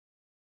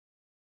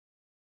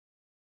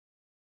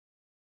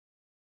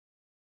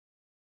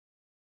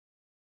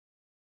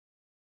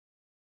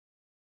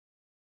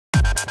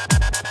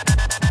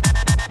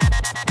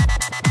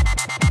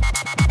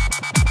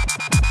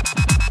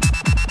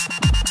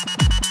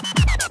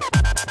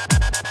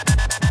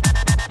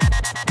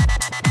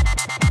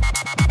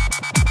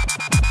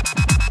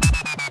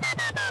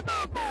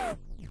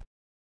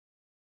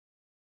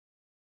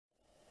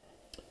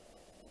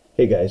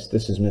Hey guys,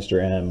 this is Mr.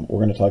 M. We're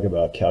going to talk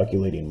about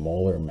calculating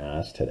molar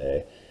mass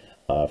today.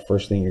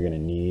 First thing you're going to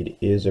need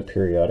is a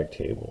periodic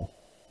table.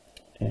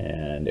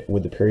 And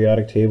with the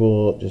periodic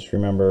table, just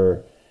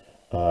remember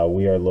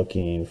we are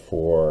looking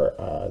for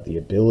the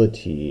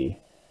ability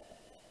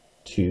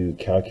to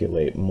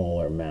calculate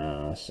molar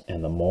mass,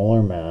 and the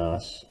molar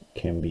mass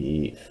can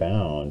be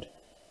found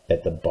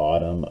at the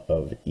bottom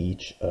of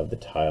each of the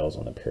tiles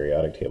on the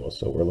periodic table.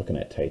 So we're looking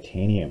at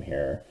titanium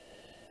here.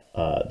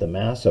 The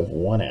mass of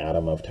one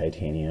atom of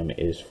titanium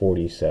is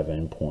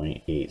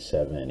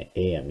 47.87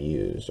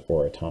 AMUs,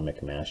 or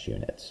atomic mass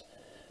units.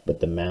 But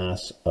the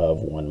mass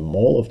of 1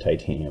 mole of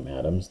titanium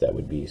atoms, that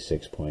would be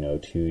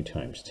 6.02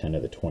 times 10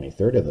 to the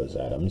 23rd of those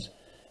atoms,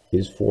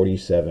 is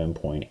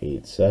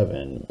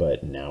 47.87,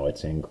 but now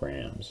it's in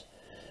grams.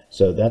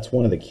 So that's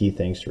one of the key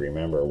things to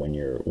remember when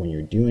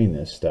you're doing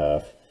this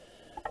stuff.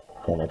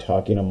 When we're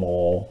talking a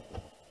mole,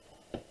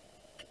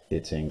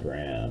 it's in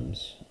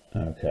grams.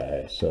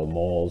 Okay, so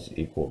moles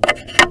equal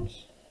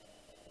grams.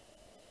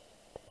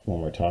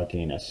 When we're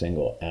talking a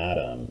single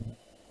atom,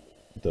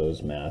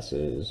 those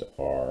masses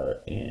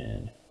are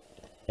in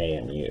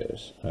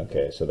AMUs.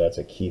 Okay, so that's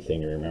a key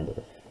thing to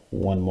remember.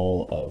 1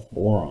 mole of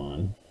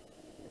boron,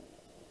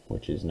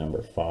 which is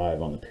number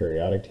 5 on the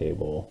periodic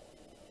table,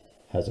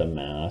 has a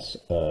mass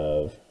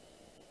of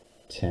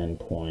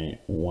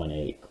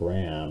 10.18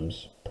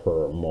 grams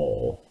per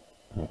mole.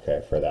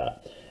 Okay, for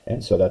that.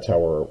 And so that's how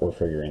we're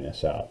figuring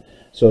this out.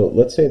 So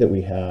let's say that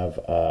we have,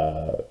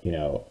 a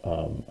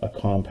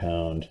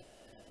compound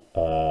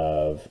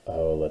of,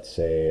 let's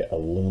say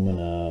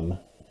aluminum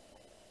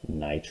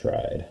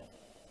nitride.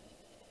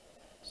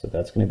 So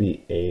that's going to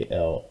be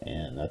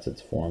ALN. That's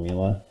its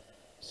formula.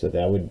 So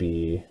that would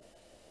be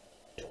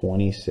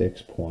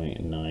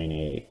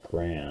 26.98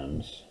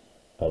 grams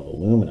of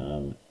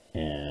aluminum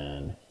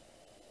and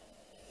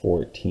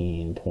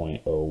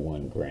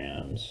 14.01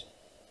 grams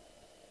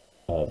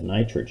of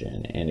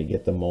nitrogen. And to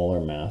get the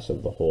molar mass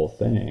of the whole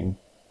thing,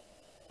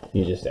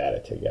 you just add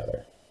it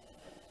together.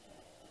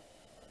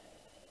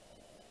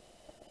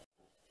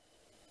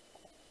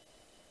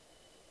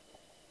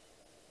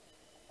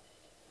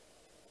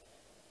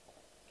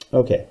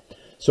 Okay,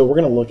 so we're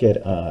going to look at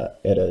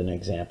an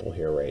example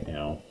here right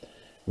now.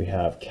 We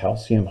have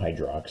calcium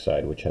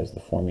hydroxide, which has the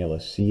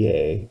formula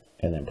Ca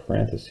and then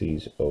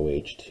parentheses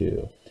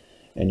OH2.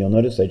 And you'll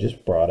notice I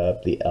just brought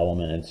up the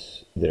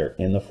elements that are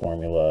in the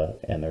formula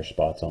and their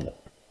spots on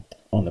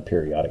the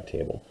periodic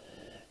table.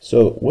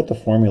 So what the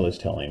formula is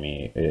telling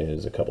me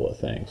is a couple of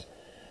things.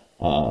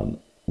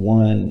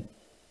 One,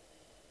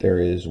 there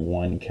is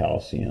 1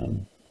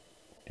 calcium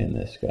in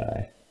this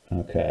guy.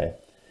 Okay.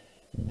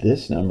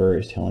 This number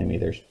is telling me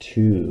there's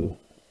 2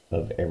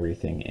 of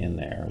everything in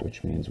there,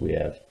 which means we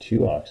have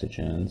 2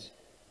 oxygens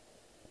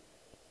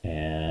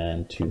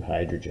and 2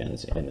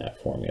 hydrogens in that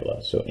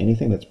formula. So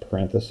anything that's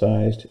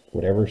parenthesized,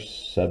 whatever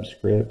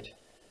subscript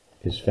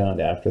is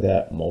found after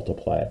that,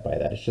 multiply it by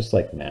that. It's just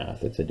like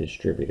math. It's a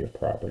distributive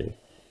property.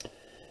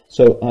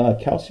 So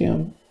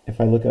calcium, if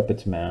I look up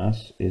its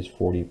mass, is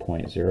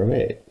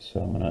 40.08.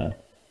 So I'm going to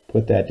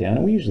put that down,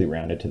 and we usually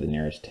round it to the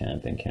nearest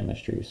tenth in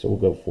chemistry. So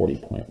we'll go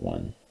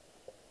 40.1.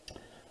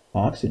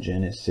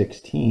 Oxygen is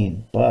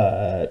 16,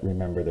 but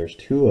remember there's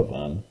 2 of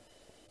them.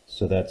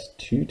 So that's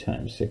 2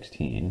 times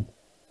 16,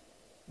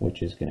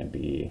 which is going to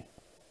be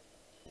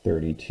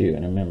 32.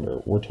 And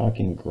remember, we're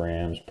talking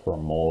grams per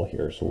mole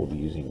here, so we'll be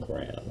using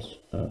grams.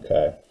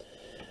 Okay.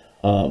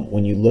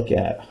 When you look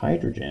at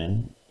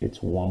hydrogen, it's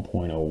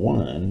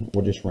 1.01.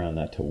 We'll just round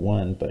that to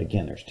 1, but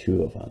again, there's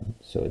 2 of them.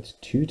 So it's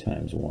 2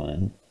 times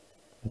 1.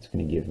 That's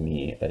going to give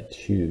me a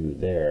 2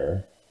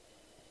 there.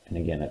 And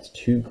again, that's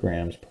 2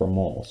 grams per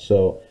mole.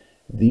 So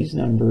these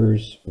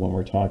numbers, when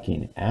we're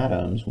talking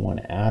atoms, 1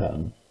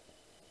 atom,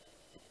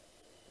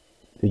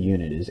 the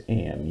unit is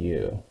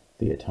AMU,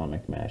 the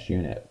atomic mass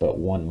unit, but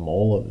 1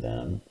 mole of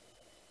them,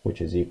 which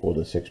is equal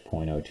to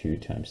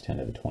 6.02 times 10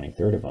 to the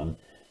 23rd of them,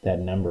 that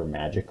number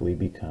magically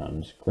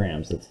becomes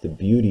grams. That's the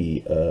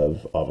beauty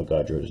of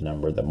Avogadro's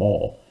number, the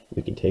mole.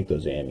 We can take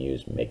those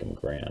AMUs and make them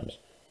grams.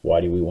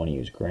 Why do we want to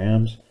use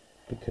grams?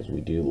 Because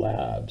we do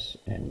labs,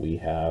 and we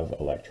have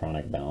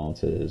electronic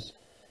balances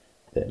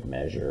that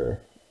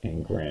measure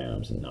in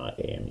grams, not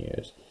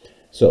AMUs.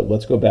 So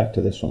let's go back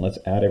to this one. Let's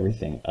add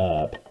everything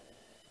up.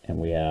 And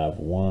we have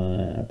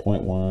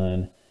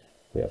 1.1,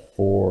 we have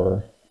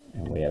 4,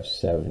 and we have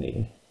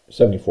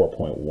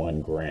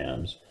 74.1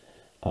 grams.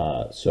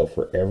 So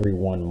for every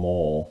 1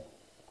 mole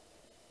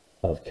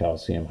of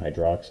calcium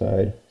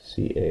hydroxide,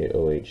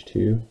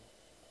 CaOH2,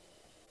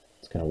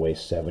 it's going to weigh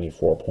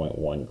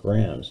 74.1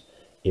 grams.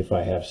 If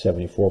I have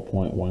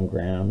 74.1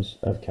 grams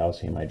of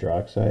calcium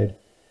hydroxide,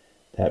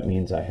 that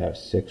means I have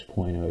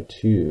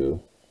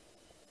 6.02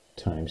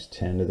 times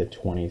 10 to the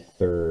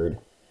 23rd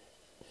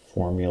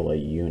formula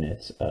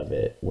units of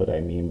it. What I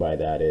mean by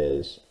that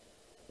is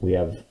we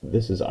have,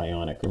 this is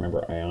ionic.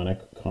 Remember, ionic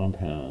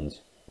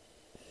compounds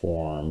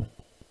form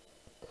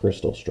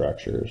crystal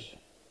structures.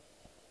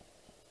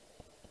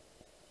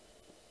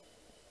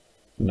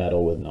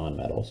 metal with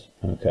nonmetals.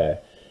 Okay,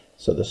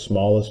 So the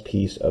smallest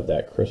piece of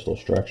that crystal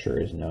structure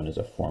is known as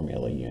a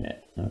formula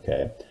unit,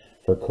 okay?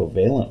 For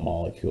covalent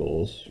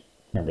molecules,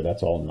 remember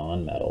that's all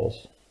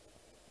nonmetals,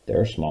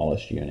 their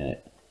smallest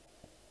unit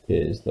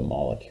is the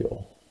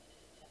molecule.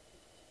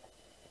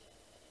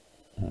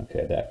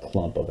 Okay, that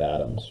clump of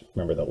atoms.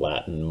 Remember the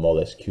Latin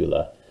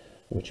molescula,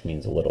 which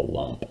means a little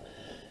lump.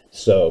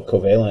 So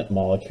covalent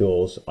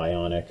molecules,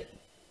 ionic,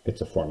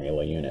 it's a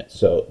formula unit.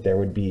 So there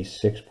would be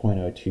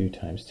 6.02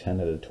 times 10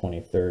 to the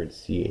 23rd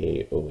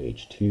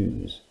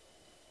CaOH2s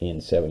in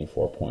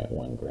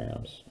 74.1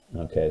 grams.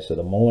 Okay, so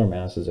the molar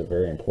mass is a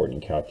very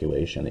important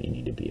calculation that you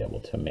need to be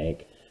able to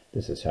make.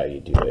 This is how you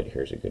do it.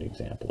 Here's a good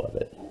example of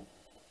it.